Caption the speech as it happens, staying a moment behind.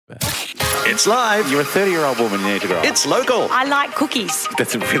It's live. You're a 30-year-old woman, you need to grow up. It's local. I like cookies.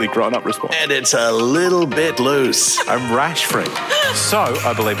 That's a really grown-up response. And it's a little bit loose. I'm rash-free. So,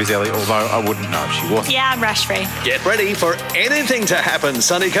 I believe is Ellie, although I wouldn't know if she wasn't. Yeah, I'm rash-free. Get ready for anything to happen,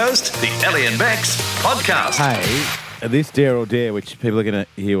 Sunny Coast. The Ellie and Bex podcast. Hey, this Dare or Dare, which people are going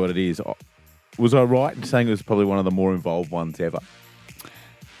to hear what it is, was I right in saying it was probably one of the more involved ones ever?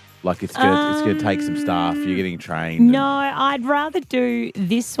 Like it's going to take some staff, you're getting trained. No, I'd rather do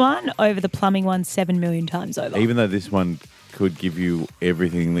this one over the plumbing one 7 million times over. Even though this one could give you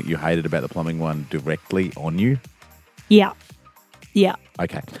everything that you hated about the plumbing one directly on you? Yeah. Yeah.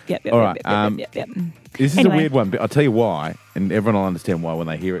 Okay. Yep. All right. Yep. This is Anyway. a weird one, but I'll tell you why, and everyone will understand why when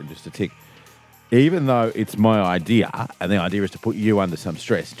they hear it in just a tick. Even though it's my idea, and the idea is to put you under some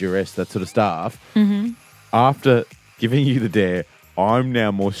stress, duress, that sort of stuff, after giving you the dare, I'm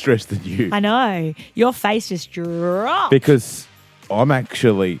now more stressed than you. I know. Your face just dropped. Because I'm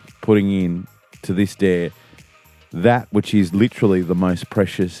actually putting in to this dare that which is literally the most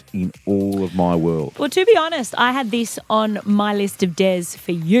precious in all of my world. Well, to be honest, I had this on my list of dares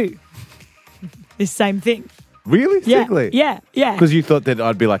for you. This same thing. Really? Yeah. Seriously? Yeah. Because you thought that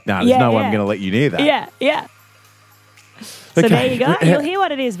I'd be like, there's no one going to let you near that. Yeah. So Okay. there you go. You'll hear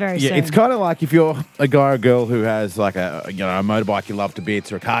what it is very soon. Yeah, it's kind of like if you're a guy or girl who has like a motorbike you love to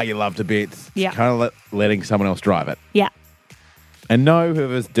bits or a car you love to bits. Yeah. It's kind of letting someone else drive it. Yeah. And no,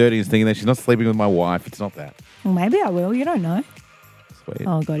 whoever's dirty is thinking that she's not sleeping with my wife. It's not that. Well, maybe I will. You don't know. Sweet.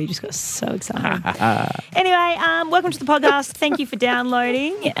 Oh, God, he just got so excited. Anyway, welcome to the podcast. Thank you for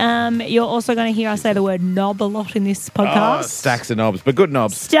downloading. You're also going to hear us say the word knob a lot in this podcast. Oh, stacks of knobs, but good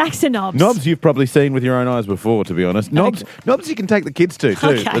knobs. Stacks of knobs. Knobs you've probably seen with your own eyes before, to be honest. Knobs you can take the kids to, too,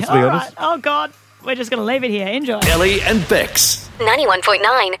 Okay, let's be all honest. right. Oh, God. We're just going to leave it here. Enjoy. Ellie and Bex. 91.9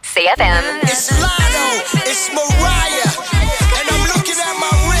 CFM. It's Lotto, it's Mariah, and I'm looking at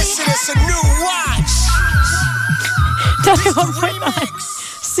my wrist and it's a new watch. 91.9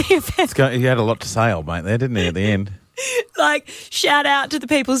 CFM. He had a lot to say, old mate, there, didn't he, at the end? Like, shout out to the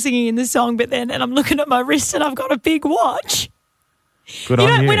people singing in the song, but then and I'm looking at my wrist and I've got a big watch. Good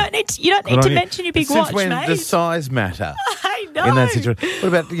on you. You don't need to mention your big Since watch, when mate. does size matter I know. in that situation? What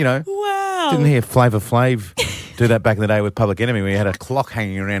about, Wow. didn't hear Flavor Flav do that back in the day with Public Enemy where he had a clock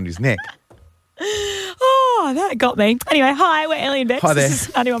hanging around his neck? Oh, that got me. Anyway, hi, we're Ellie and Bex. Hi there. This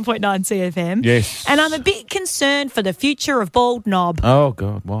is 91.9 CFM. Yes. And I'm a bit concerned for the future of Bald Knob Oh,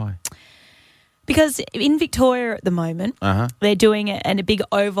 God, why? because in Victoria at the moment, Uh-huh. they're doing a big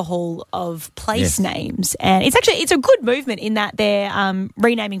overhaul of place Yes. names. And it's a good movement in that they're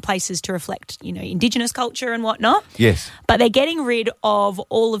renaming places to reflect, Indigenous culture and whatnot. Yes. But they're getting rid of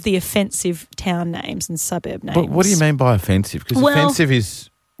all of the offensive town names and suburb names. But what do you mean by offensive? Because Well- offensive is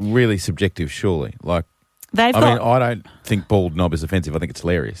really subjective, surely. Like, They've I got... mean, I don't think bald knob is offensive. I think it's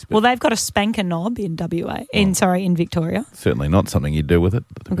hilarious. But Well, they've got a spanker knob in WA, in Victoria. certainly not something you do with it.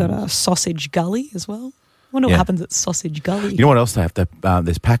 We've got a sausage gully as well. I wonder Yeah. what happens at Sausage Gully. You know what else they have?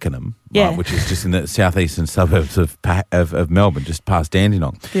 There's Pakenham, Yeah. right, which is just in the southeastern suburbs of Melbourne, just past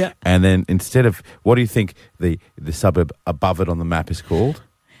Dandenong. Yeah. And then instead of, what do you think the suburb above it on the map is called?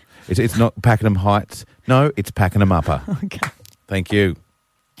 It's not Pakenham Heights. No, it's Pakenham Upper. Okay. Thank you.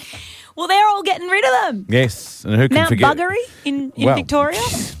 Well, they're all getting rid of them. Yes, and who can Mount forget? Buggery in Well, Victoria,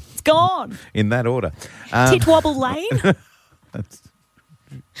 it's gone. In that order. Titwobble Lane,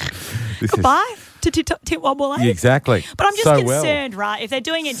 This goodbye to Titwobble Lane. Exactly. But I'm just So concerned, right? If they're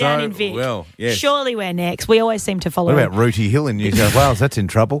doing it down So in Vic, well, yes. surely we're next. We always seem to follow. What about Rooty Hill in New South Wales? That's in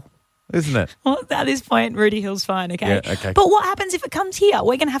trouble, isn't it? Well, at this point, Rudy Hill's fine, okay? Yeah, okay. But what happens if it comes here?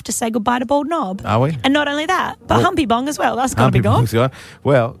 We're going to have to say goodbye to Bald Knob. Are we? And not only that, but Well- Humpy Bong as well. That's got to be gone. Humpy Bong's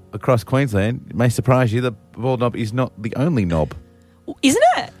Well, across Queensland, it may surprise you, the bald knob is not the only knob. Isn't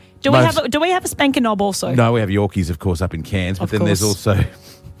it? Do we have a spanker knob also? No, we have Yorkies, of course, up in Cairns, but Of then there's course. also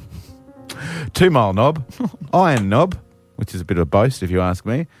 2 Mile Knob, Iron Knob, which is a bit of a boast if you ask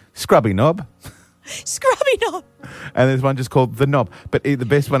me, Scrubby Knob, Scrubby knob. and there's one just called The Knob. But the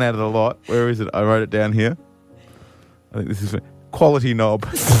best one out of the lot, where is it? I wrote it down here. I think this is Quality Knob.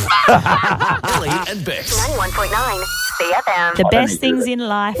 Ellie and Bex. 91.9 CFM. The best things in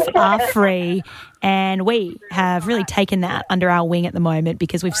life are free, and we have really taken that under our wing at the moment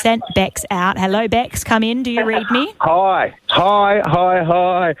because we've sent Bex out. Hello, Bex, come in. Do you read me? Hi.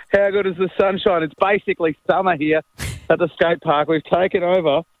 How good is the sunshine? It's basically summer here at the skate park. We've taken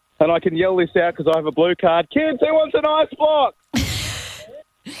over, and I can yell this out because I have a blue card. Kids, who wants an ice block?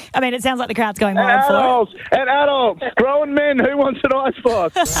 I mean, it sounds like the crowd's going And wild for it. adults, grown men, who wants an ice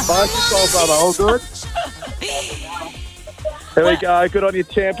block? Ice block, brother, all good? There we go. Good on you,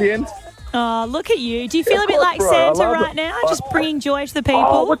 champion. Oh, look at you. Do you feel a bit course, like bro. I Santa love right it. now? Just bringing joy to the people?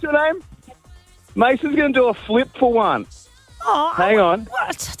 Oh, what's your name? Mason's going to do a flip for one. Oh, Hang on.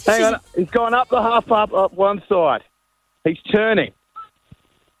 What? This Hang is- on. He's gone up the half up one side. He's turning.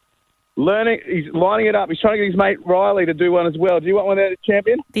 He's lining it up. He's trying to get his mate Riley to do one as well. Do you want one there,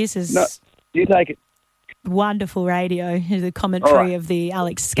 champion? This is No. You take it. wonderful radio. Here's the commentary All right. of the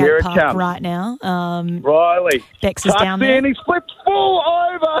Alex Here Skate it Park comes. right now. Riley. Bex is Tucks down there. in. He's flipped full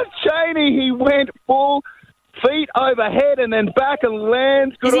over. Cheney, he went full feet overhead and then back and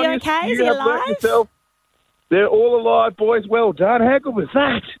lands. Good Is he on you. okay? You Is he have worked alive? yourself. They're all alive, boys. Well done. How good was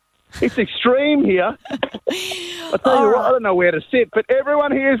that? It's extreme here. I tell All you what, right. I don't know where to sit, but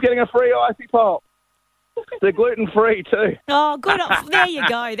everyone here is getting a free icy pole. They're gluten-free too. Oh, good. There you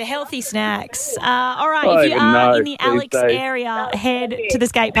go. The healthy snacks. All right. I If you even are know in the these Alex days. area, head to the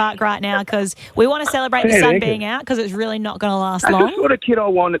skate park right now because we want to celebrate the Fair sun dinkum. being out because it's really not going to last That's the long. sort of kid I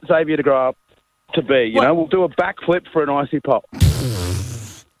want Xavier to grow up to be. You What? know, we'll do a backflip for an icy pole.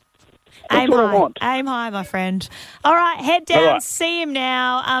 That's Aim what I high. want. Aim high, my friend. All right, head down. All right. See him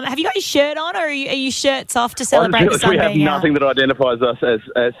now. Have you got your shirt on, or are you shirts off to celebrate the Honestly, sun we have being out? nothing that identifies us as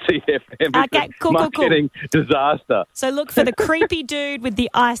CFM. Okay, It's a cool. marketing disaster. So look for the creepy dude with the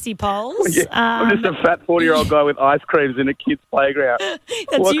icy poles. Yeah, I'm just a fat 40-year-old guy with ice creams in a kid's playground. That's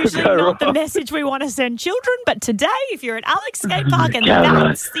What could usually go not the wrong? message we want to send children, but today, if you're at Alex Skate Park and Come on.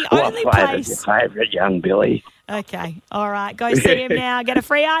 that's the What only flavour's place. your favourite, young Billy? Okay, all right, go see him now. Get a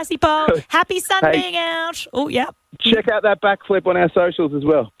free icy pole. Happy sun Hey. being out. Oh, yep. Check out that backflip on our socials as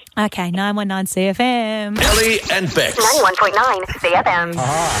well. Okay, 919 CFM. Ellie and Bex. 91.9 CFM.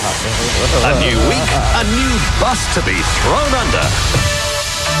 A new week, a new bus to be thrown under.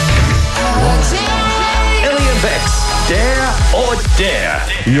 Ellie and Bex, dare or dare?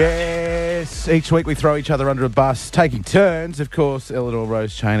 Yes, each week we throw each other under a bus, taking turns. Of course, Eleanor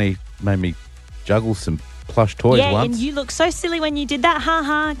Rose Cheney made me juggle some plush toys Yeah, once. and you look so silly when you did that. Ha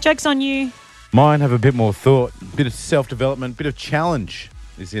ha. Joke's on you. Mine have a bit more thought, a bit of self-development, bit of challenge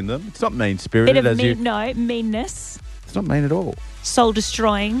is in them. It's not mean-spirited, Bit of as you... meanness, It's not mean at all. soul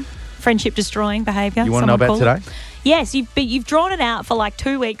destroying, friendship destroying behaviour. You want to know someone about call it. today? Yes, you've drawn it out for like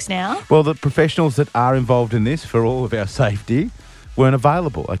 2 weeks now. Well, the professionals that are involved in this for all of our safety weren't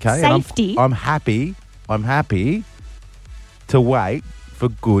available, okay? And Safety? I'm happy to wait for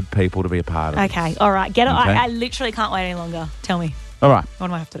good people to be a part of it. Okay, all right. Get it. Okay. I literally can't wait any longer. Tell me. All right. What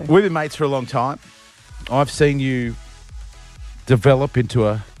do I have to do? We've been mates for a long time. I've seen you develop into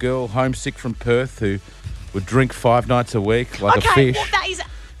a girl homesick from Perth who would drink 5 nights a week like a fish, well, that is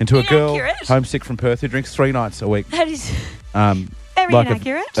into a girl inaccurate. homesick from Perth who drinks 3 nights a week That is very like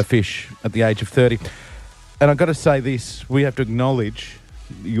inaccurate. a fish at the age of 30. And I've got to say this, we have to acknowledge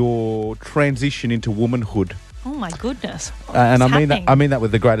your transition into womanhood. Oh my goodness. And I What's mean happening? that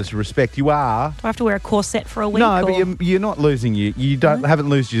with the greatest respect. You are Do I have to wear a corset for a week? No, or? but you're not losing you don't haven't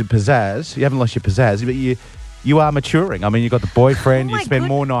lost your pizzazz. You haven't lost your pizzazz, but you are maturing. I mean, you've got the boyfriend, Oh you my spend good-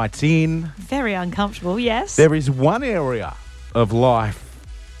 more nights in. Very uncomfortable. Yes. There is one area of life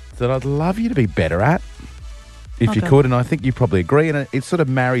that I'd love you to be better at, if you Okay. could, and I think you probably agree, and it sort of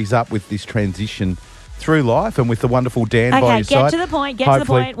marries up with this transition through life and with the wonderful Dan by Okay, your get side. to the point. Get to the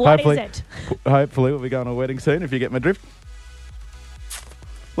point. What is it? Hopefully we'll be going to a wedding soon, if you get my drift.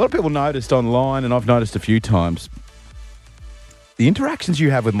 A lot of people noticed online, and I've noticed a few times, the interactions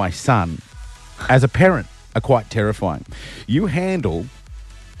you have with my son as a parent are quite terrifying. You handle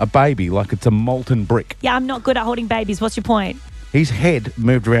a baby like it's a molten brick. Yeah, I'm not good at holding babies. What's your point? His head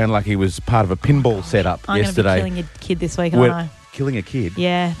moved around like he was part of a pinball setup I'm going to be yesterday. killing a kid this week, When- aren't I? Killing a kid.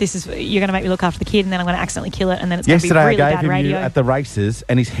 Yeah, you're going to make me look after the kid, and then I'm going to accidentally kill it, and then it's going to be Yesterday really I gave bad him radio. you at the races,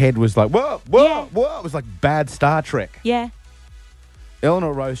 and his head was like, whoa, whoa, Yeah. whoa. It was like bad Star Trek. Yeah.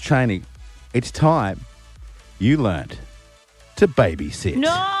 Eleanor Rose Cheney, it's time you learnt to babysit. No.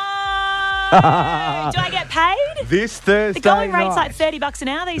 Do I get paid? This Thursday The going rate's night. like $30 an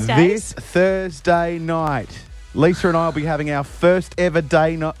hour these days. This Thursday night, Lisa and I will be having our first ever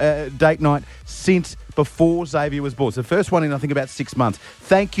date night since before Xavier was born. It's the first one in, I think, about 6 months.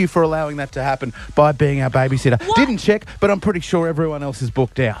 Thank you for allowing that to happen by being our babysitter. What? Didn't check, but I'm pretty sure everyone else is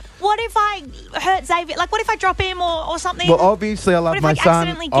booked out. What if I hurt Xavier? Like, what if I drop him or something? Well, obviously, I love what if my I son.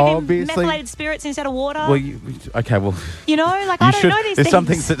 accidentally give him Obviously, methylated spirits instead of water? well, okay, well, you know, like you I don't should. know these There's things. some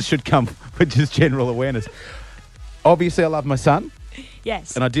things that should come with just general awareness. Obviously, I love my son.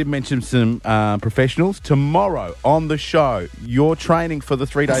 Yes. And I did mention some professionals. Tomorrow on the show, your training for the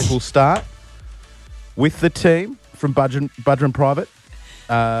 3 days will start with the team from Budgeon Private,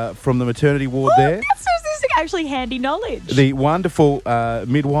 from the maternity ward there. This is actually handy knowledge. The wonderful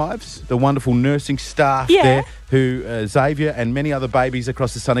midwives, the wonderful nursing staff Yeah. there, who Xavier and many other babies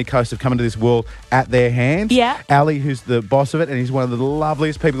across the sunny coast have come into this world at their hands. Yeah. Ali, who's the boss of it, and he's one of the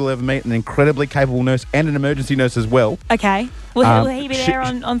loveliest people you'll ever meet, an incredibly capable nurse and an emergency nurse as well. Okay. Will he be she- there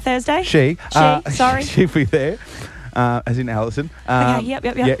on Thursday? She, sorry. she'll be there. As in Alison. Okay, yep.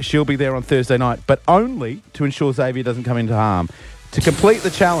 Yeah, she'll be there on Thursday night, but only to ensure Xavier doesn't come into harm. To complete the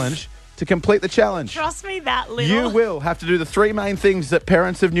challenge, Trust me that little. you will have to do the three main things that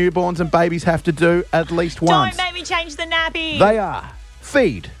parents of newborns and babies have to do at least once. Don't make me change the nappy. They are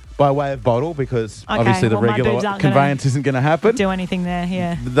feed by way of bottle, because Okay, obviously the well, my regular boobs aren't conveyance isn't going to happen. do anything there,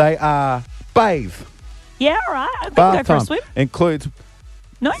 yeah. They are bathe. Yeah, all right. I can Bath go for a time swim. includes.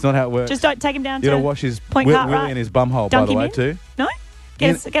 No, It's not how it works. just don't take him down You to got to wash his Point Willie Cartwright. in his bumhole, by Dunk the him way, in? too. No? In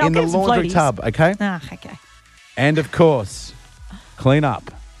I'll the get some laundry floaties. tub, okay? Ah, okay. And of course, clean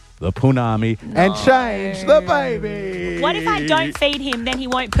up the punami and change the baby. What if I don't feed him, then he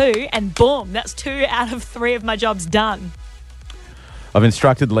won't poo, and boom, that's 2 out of 3 of my jobs done. I've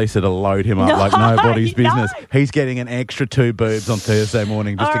instructed Lisa to load him up No, like nobody's business. no. He's getting an extra 2 boobs on Thursday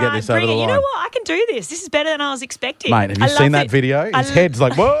morning just All to get right, this over bring the it. line. You know what? I can do this. This is better than I was expecting. Mate, have you I seen love that video? I His l- head's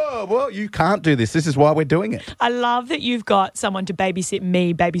like, whoa, you can't do this. This is why we're doing it. I love that you've got someone to babysit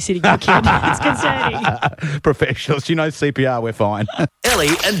me babysitting your kid. It's concerning. Professionals. She knows CPR. We're fine. Ellie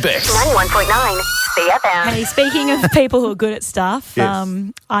and Bex. 91.9 CFM. Hey, speaking of people who are good at stuff, Yes.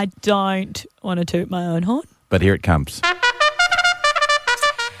 I don't want to toot my own horn. But here it comes.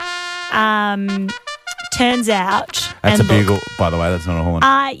 Turns out... That's and a look, bugle, by the way. That's not a horn.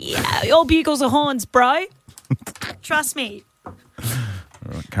 Yeah, all bugles are horns, bro. Trust me.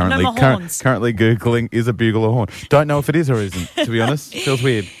 Currently, no more horns. currently Googling, is a bugle a horn? Don't know if it is or isn't, to be honest. Feels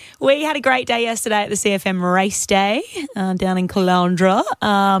weird. We had a great day yesterday at the CFM race day down in Caloundra.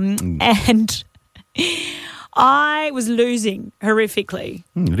 And I was losing horrifically.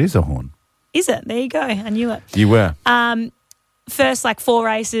 It is a horn. Is it? There you go. I knew it. You were. First, 4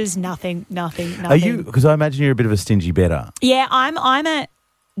 races, nothing. Are you? Because I imagine you're a bit of a stingy bettor. Yeah, I'm a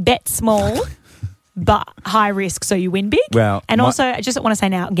bet small, but high risk, so you win big. Well, and my- also, I just want to say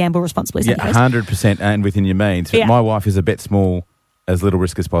now, gamble responsibly. Yeah, Sunny Coast. 100% and within your means. Yeah. My wife is a bet small, as little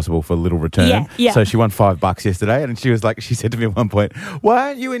risk as possible for little return. Yeah. So she won $5 yesterday, and she said to me at one point, "Why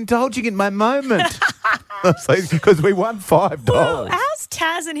aren't you indulging in my moment?" I was like, "Because we won $5." Well, how's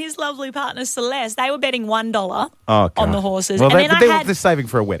Taz and his lovely partner Celeste? They were betting $1 Oh, on God. the horses. Well, and they, then but I had... they're saving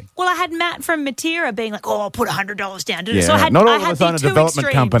for a wedding. Well, I had Matt from Matera being like, "Oh, I'll put $100 down." Yeah, so I had, not all I of had us own the a two development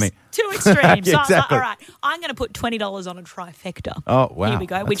extremes, company. 2 extremes. So I was like, Exactly. all right, I'm going to put $20 on a trifecta. Oh, wow. Here we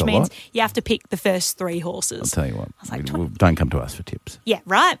go, That's which a means lot. you have to pick the first 3 horses. I'll tell you what. I was like, Don't come to us for tips. Yeah,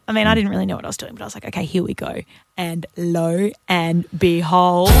 right. I mean, I didn't really know what I was doing, but I was like, okay, here we go. And lo and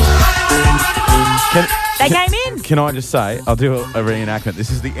behold, they came in. Can I just say, I'll do a reenactment. This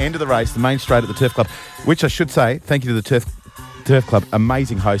is the end of the race, the main straight at the Turf Club, which I should say, thank you to the Turf Club,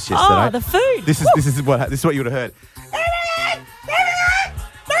 amazing host yesterday. Oh, the food. This is what you would have heard.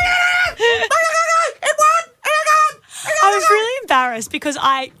 I was really embarrassed because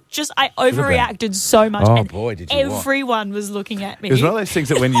I overreacted so much. Oh, and boy, did you what? everyone was looking at me. It was one of those things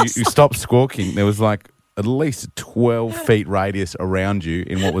that when you stopped squawking, there was like at least a 12 feet radius around you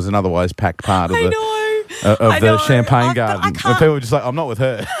in what was an otherwise packed part of I the know. of I the know. Champagne But I Garden. When can't- people were just like, I'm not with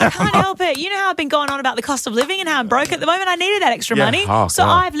her. I can't help it. You know how I've been going on about the cost of living and how I'm broke at the moment? I needed that extra Yeah. money. Oh, so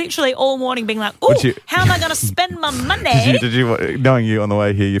God. I've literally all morning been like, oh, Would you- how am I going to spend my money? Did you, knowing you on the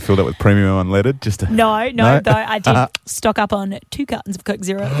way here, you filled up with premium unleaded? Just to, No, No? though I did stock up on 2 cartons of Coke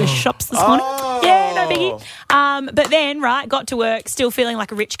Zero at the shops this morning. Oh. Yeah, no biggie. But then, right, got to work, still feeling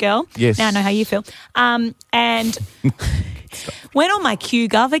like a rich girl. Yes. Now I know how you feel. And went on my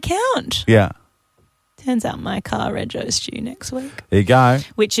QGov account. Yeah. Turns out my car rego's due next week, There you go.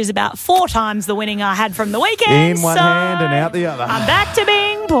 which is about 4 times the winning I had from the weekend. In one so hand and out the other. I'm back to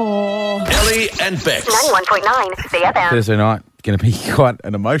being poor. Ellie and Bex. 91.9 CFM. Thursday night, going to be quite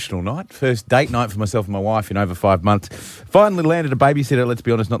an emotional night. First date night for myself and my wife in over 5 months. Finally landed a babysitter, let's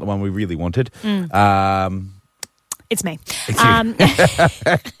be honest, not the one we really wanted. It's me.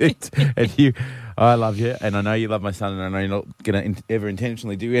 And you, I love you, and I know you love my son, and I know you're not going to ever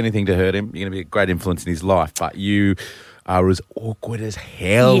intentionally do anything to hurt him. You're going to be a great influence in his life, but you are as awkward as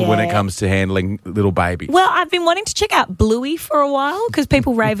hell when it Yeah. comes to handling little babies. Well, I've been wanting to check out Bluey for a while because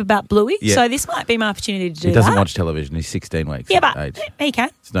people rave about Bluey. Yeah. So this might be my opportunity to do He doesn't that. watch television. He's 16 weeks Yeah, of but age. he can.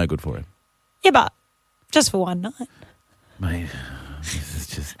 It's no good for him. Yeah, but just for one night. Mate, this is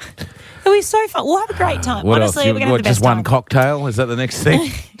just... It'll be so fun. We'll have a great time. What Honestly, else? we're going to have the best Just one time. cocktail? Is that the next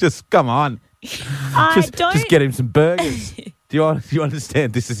thing? Just come on. I Just don't. get him some burgers. Do you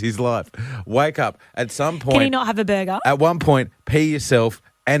understand? This is his life. Wake up at some point. Can he not have a burger? At one point, pee yourself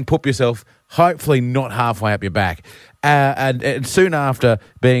and poop yourself, hopefully not halfway up your back. And soon after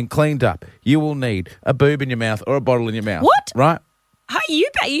being cleaned up, you will need a boob in your mouth or a bottle in your mouth. What? Right? Are you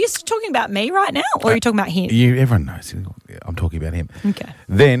talking about me right now, or are you talking about him? Everyone knows. I'm talking about him. Okay.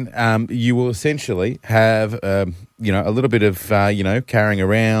 Then you will essentially have, a little bit of, carrying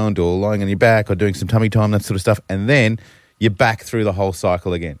around or lying on your back or doing some tummy time, that sort of stuff. And then you're back through the whole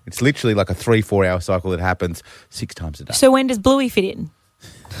cycle again. It's literally like a 3-4 hour cycle that happens 6 times a day. So when does Bluey fit in?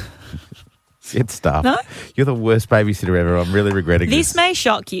 It's stuff. No? You're the worst babysitter ever. I'm really regretting this. This may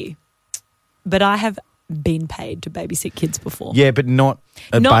shock you, but I have been paid to babysit kids before. Yeah, but not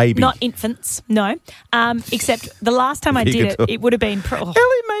a baby. Not infants, no. Except the last time I did it would have been... Ellie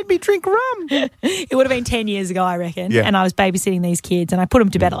made me drink rum. It would have been 10 years ago, I reckon. Yeah. And I was babysitting these kids and I put them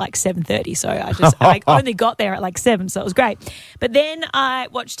to bed at like 7:30. So I only got there at like 7, so it was great. But then I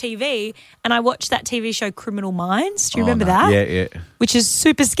watched TV and I watched that TV show Criminal Minds. Do you remember that? Yeah. Which is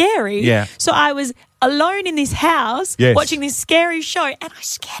super scary. Yeah. So I was alone in this house Yes. watching this scary show and I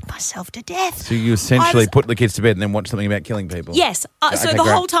scared myself to death. So you essentially put the kids to bed and then watch something about killing people. Yes. So Okay, the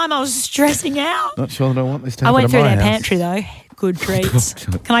great. whole time I was stressing out. Not sure that I want this to I happen went to through my their house. pantry though. Good treats.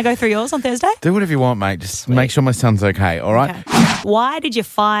 Can I go through yours on Thursday? Do whatever you want, mate. Just make sure my son's okay, all right? Okay. Why did you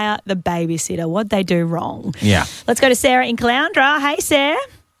fire the babysitter? What'd they do wrong? Yeah. Let's go to Sarah in Caloundra. Hey, Sarah.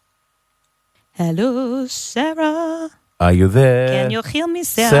 Hello, Sarah. Are you there? Can you hear me,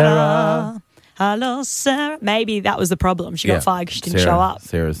 Sarah? Sarah. Hello, Sarah. Maybe that was the problem. She got fired because she didn't Sarah- show up.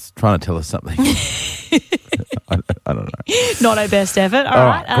 Sarah's trying to tell us something. I don't know. Not her best effort. All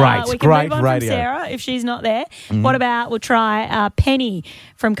right. right, great, we can great move on radio. from Sarah if she's not there. What about we'll try Penny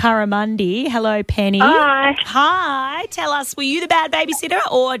from Curramundi. Hello, Penny. Hi. Hi. Tell us, were you the bad babysitter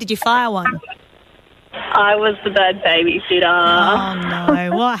or did you fire one? I was the bad babysitter. Oh,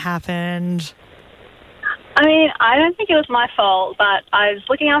 no. What happened? I mean, I don't think it was my fault, but I was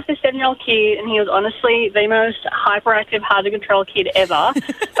looking after a 7-year-old kid, and he was honestly the most hyperactive, hard-to-control kid ever.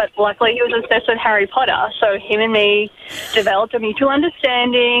 But luckily, he was obsessed with Harry Potter, so him and me developed a mutual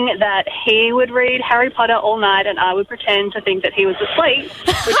understanding that he would read Harry Potter all night, and I would pretend to think that he was asleep,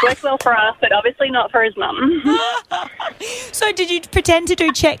 which worked well for us, but obviously not for his mum. So did you pretend to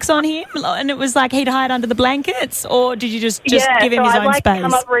do checks on him, and it was like he'd hide under the blankets, or did you just give him his I'd own space?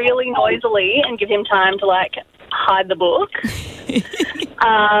 come up really noisily and give him time to hide the book.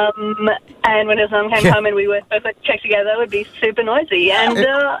 And when his mum came home and we were supposed to check together, it would be super noisy. And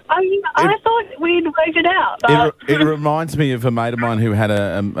I thought we'd worked it out. But It reminds me of a mate of mine who had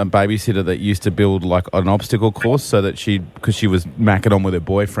a babysitter that used to build like an obstacle course so that because she was macking on with her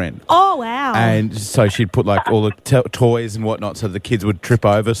boyfriend. Oh, wow. And so she'd put like all the toys and whatnot so the kids would trip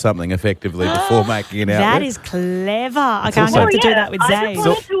over something effectively before making it out. That is clever. I can't also- have to do that with I Zay. just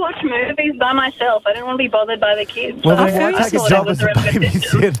wanted to watch movies by myself. I didn't want to be bothered by the kids. Well, so then I why take a thought job it was as a repetition.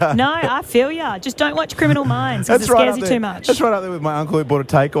 babysitter? No, I feel ya. Just don't watch Criminal Minds because it right scares up you there. too much. That's right up there with my uncle who bought a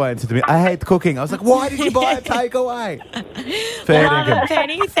takeaway and said to me, I hate cooking. I was like, why did you buy a takeaway? Fair Love dinkum. it,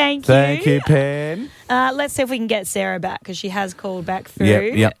 Penny. Thank you. Thank you, Pen. Let's see if we can get Sarah back because she has called back through.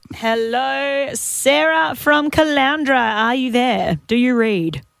 Yep. Hello, Sarah from Caloundra. Are you there? Do you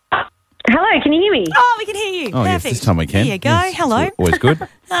read? Hello, can you hear me? Oh, we can hear you. Oh, Perfect. yes, this time we can. There you go. Yes. Hello. Always good.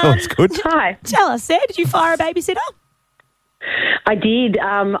 Always good. Hi. Tell us, Sarah, did you fire a babysitter? I did.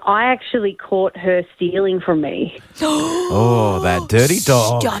 I actually caught her stealing from me. Oh, that dirty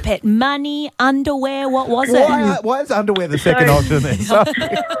dog. Stop it. Money, underwear, what was it? Why is underwear the second option there?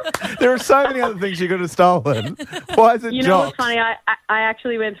 There are so many other things you could have stolen. Why is it You know what's funny? I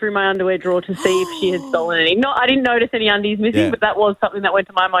actually went through my underwear drawer to see if she had stolen any. I didn't notice any undies missing, Yeah. but that was something that went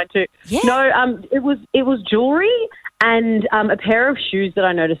to my mind too. Yeah. No, it was jewellery and a pair of shoes that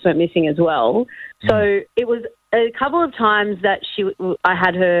I noticed went missing as well. So it was a couple of times that I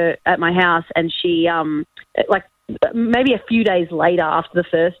had her at my house, and she maybe a few days later after the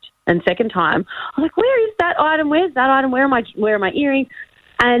first and second time, I was like, "Where is that item? Where's that item? Where are my earrings?"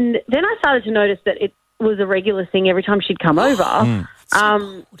 And then I started to notice that it was a regular thing every time she'd come over.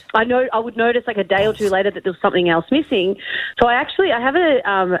 I would notice like a day or two later that there was something else missing. So I have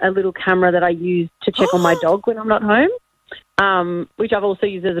a little camera that I use to check on my dog when I'm not home. Which I've also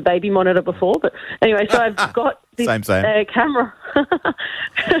used as a baby monitor before. But anyway, so I've got this Same. camera.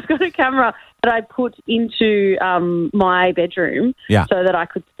 I've got a camera that I put into my bedroom so that I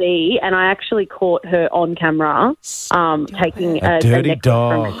could see, and I actually caught her on camera taking A dirty necklace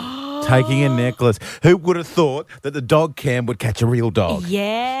dog. from me. Taking a necklace. Who would have thought that the dog cam would catch a real dog?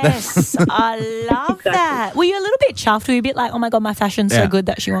 Yes, I love exactly. that. Were you a little bit chuffed? Were you a bit like, oh my God, my fashion's so Yeah. good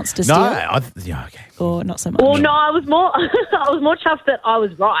that she wants to No, steal? yeah, okay. Or not so much? Well, no, I was more chuffed that I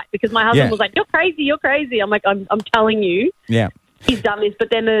was right because my husband Yeah. was like, "You're crazy, you're crazy." I'm like, "I'm telling you, Yeah. he's done this." But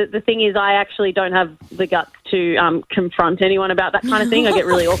then the thing is, I actually don't have the guts to confront anyone about that kind of thing. I get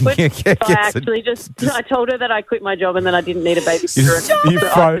really awkward. Yeah, So I yes, actually I told her that I quit my job and that I didn't need a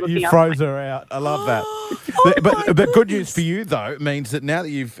babysitter. You froze her out. I love that. But good news for you, though, means that now that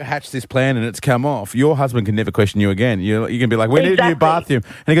you've hatched this plan and it's come off, your husband can never question you again. You're going to be like, we need a new Exactly. bathroom.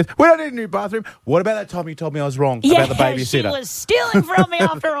 And he goes, we don't need a new bathroom. What about that time you told me I was wrong Yeah, about the babysitter? she was stealing from me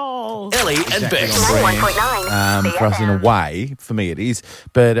after all. Ellie and Bex. 91.9 for us in a way, for me it is,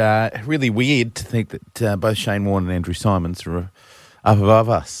 but really weird to think that both Shane Warne and Andrew Simons are up above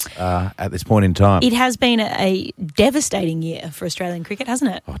us at this point in time. It has been a devastating year for Australian cricket,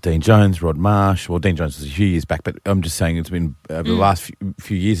 hasn't it? Oh, Dean Jones, Rod Marsh. Well, Dean Jones was a few years back, but I'm just saying it's been over the last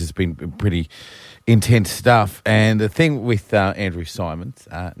few years. It's been pretty intense stuff. And the thing with Andrew Simons,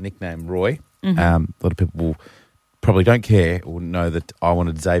 nicknamed Roy, a lot of people will probably don't care or know that I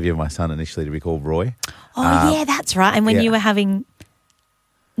wanted Xavier, my son, initially to be called Roy. Oh, yeah, that's right. And when yeah. you were having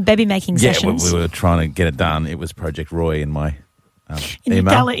baby making Yeah, sessions we were trying to get it done. It was Project Roy in my in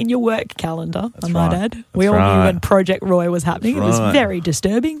email. your work calendar, That's I might right. add. That's We all knew right. when Project Roy was happening. That's It was right. very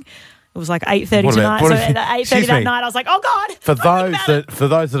disturbing. It was like 8:30 What tonight. about- So what at if- 8:30 excuse that me. night, I was like, oh God. For I'm thinking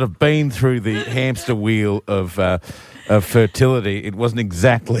those that have been through the hamster wheel of fertility, it wasn't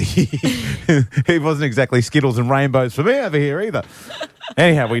exactly Skittles and rainbows for me over here either.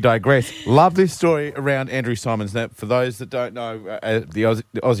 Anyhow, we digress. Love this story around Andrew Simons. Now, for those that don't know, the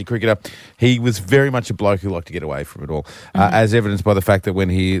Aussie cricketer, he was very much a bloke who liked to get away from it all, as evidenced by the fact that when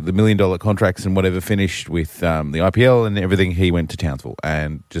the $1 million contracts and whatever finished with the IPL and everything, he went to Townsville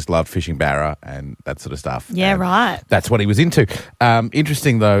and just loved fishing barra and that sort of stuff. Yeah, And right. That's what he was into.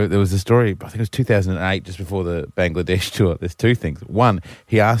 Interesting, though, there was a story, I think it was 2008, just before the Bangladesh tour. There's two things. One,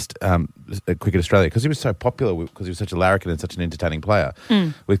 he asked Cricket Australia, because he was so popular, because he was such a larrikin and such an entertaining player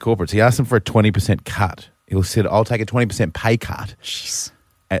with corporates, he asked them for a 20% cut. He said, I'll take a 20% pay cut Jeez.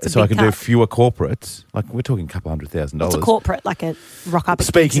 so I big can do cut. fewer corporates. Like, we're talking a couple $100,000. It's a corporate, like a rock up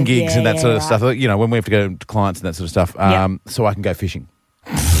Speaking expensive- gigs yeah, and that yeah, sort of right. stuff. You know, when we have to go to clients and that sort of stuff, Yeah. so I can go fishing.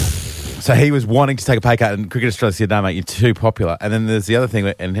 So he was wanting to take a pay cut, and Cricket Australia said, no, mate, you're too popular. And then there's the other thing,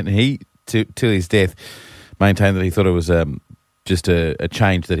 and he, to his death, maintained that he thought it was just a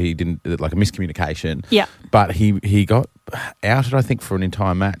change that he didn't, like a miscommunication. Yeah. But he got outed, I think, for an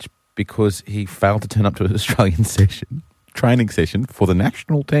entire match because he failed to turn up to an Australian training session for the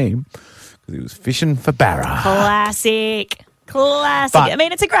national team because he was fishing for barra. Classic. But, I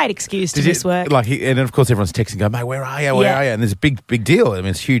mean, it's a great excuse to miss work. And of course, everyone's texting, going, "Mate, where are you? Where are you?" And there's a big deal. I mean,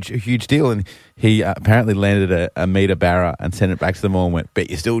 it's a huge deal. And he apparently landed a meter barra and sent it back to them all and went, "Bet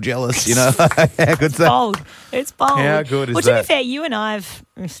you're still jealous, you know?" How good's that? Bold. It's bold. How good is well, to be that? fair, you and I have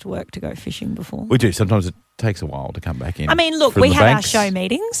missed work to go fishing before. We do. Sometimes it takes a while to come back in. I mean, look, from we the have banks. our show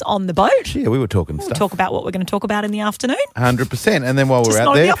meetings on the boat. Yeah, we were talking We'll stuff. talk about what we're going to talk about in the afternoon. 100%. And then while Just we're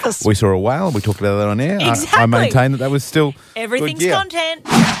not out in the there, office. we saw a whale. We talked about that on air. I Exactly. maintain that was still Everything's good gear. content.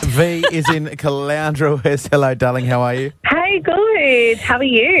 V is in Caloundra West. Hello, darling. How are you? Hey, good. How are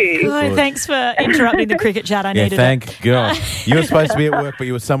you? Good, thanks for interrupting the cricket chat. I Yeah, needed thank it. God. You were supposed to be at work, but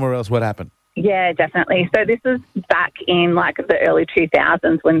you were somewhere else. What happened? Yeah, definitely. So this is back in like the early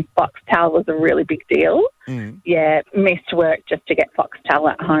 2000s when Foxtel was a really big deal. Yeah, missed work just to get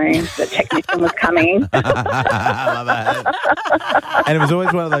Foxtel at home. The technician was coming. I love that. And it was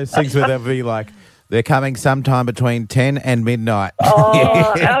always one of those things where they'd be like, they're coming sometime between 10 and midnight. Oh,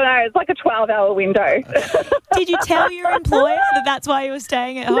 no, it's like a 12-hour window. Did you tell your employer that that's why you were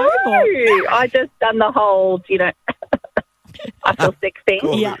staying at home? No, or- I just done the whole, I feel sick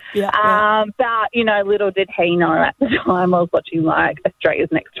thing. Yeah. But, little did he know at the time I was watching like Australia's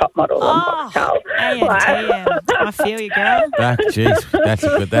Next Top Model on Foxtel. ANTM. I feel you, girl.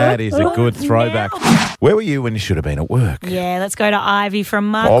 That is a good throwback. Where were you when you should have been at work? Yeah, let's go to Ivy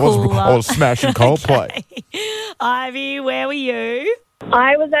from I Markula. was smashing Coldplay. Ivy, where were you?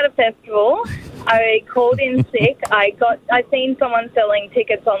 I was at a festival. I called in sick. I seen someone selling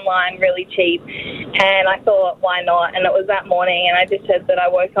tickets online really cheap, and I thought, why not? And it was that morning, and I just said that I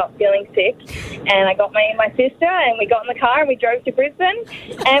woke up feeling sick, and I got me and my sister, and we got in the car and we drove to Brisbane,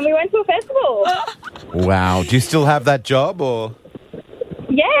 and we went to a festival. Wow. Do you still have that job or?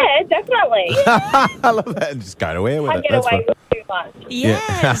 Yeah, definitely. I love that. And just go to air with I it. get That's away fun. with too much.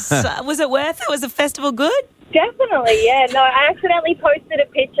 Yes. Was it worth it? Was the festival good? Definitely, yeah. No, I accidentally posted a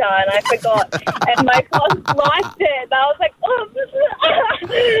picture and I forgot, and my boss liked it. And I was like, oh.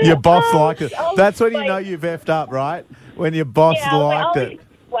 Your boss liked it. I was That's when you like- know you've effed up, right? When your boss Yeah, I was like, liked I'll it.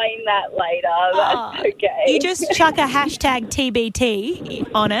 explain explain that later. That's okay. You just chuck a hashtag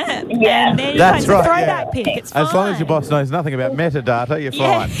TBT on it, Yeah. and then you That's post a right, throwback yeah. pic. It's fine. As long as your boss knows nothing about metadata, you're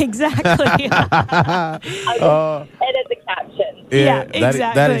Yeah, fine. exactly. Oh, Edit the caption. Yeah, that is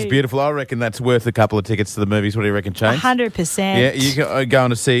exactly. beautiful. I reckon that's worth a couple of tickets to the movies. What do you reckon, Shane? 100%. Yeah, you're going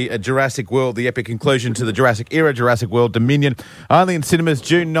to see a Jurassic World, the epic conclusion to the Jurassic era, Jurassic World Dominion. Only in cinemas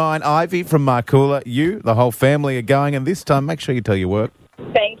June 9. Ivy from Marcoola. You, the whole family are going, and this time make sure you tell your work.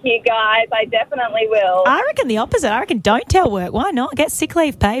 Thank you, guys. I definitely will. I reckon the opposite. I reckon don't tell work. Why not? Get sick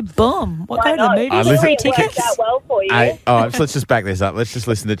leave pay. Boom. What, Why go to the not? movies? listen- Free It worked tickets. out well for you. So let's just back this up. Let's just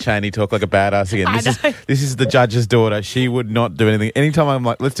listen to Cheney talk like a badass again. I know. This is the judge's daughter. She would not do anything. Anytime I'm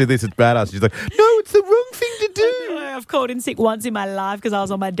like, let's do this, it's badass. She's like, no, it's the wrong thing to do. I've called in sick once in my life because I was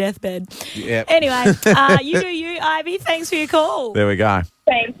on my deathbed. Yep. Anyway, you do you, Ivy. Thanks for your call. There we go.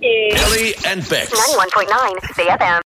 Thank you. Ellie and Bex. 91.9 CFM.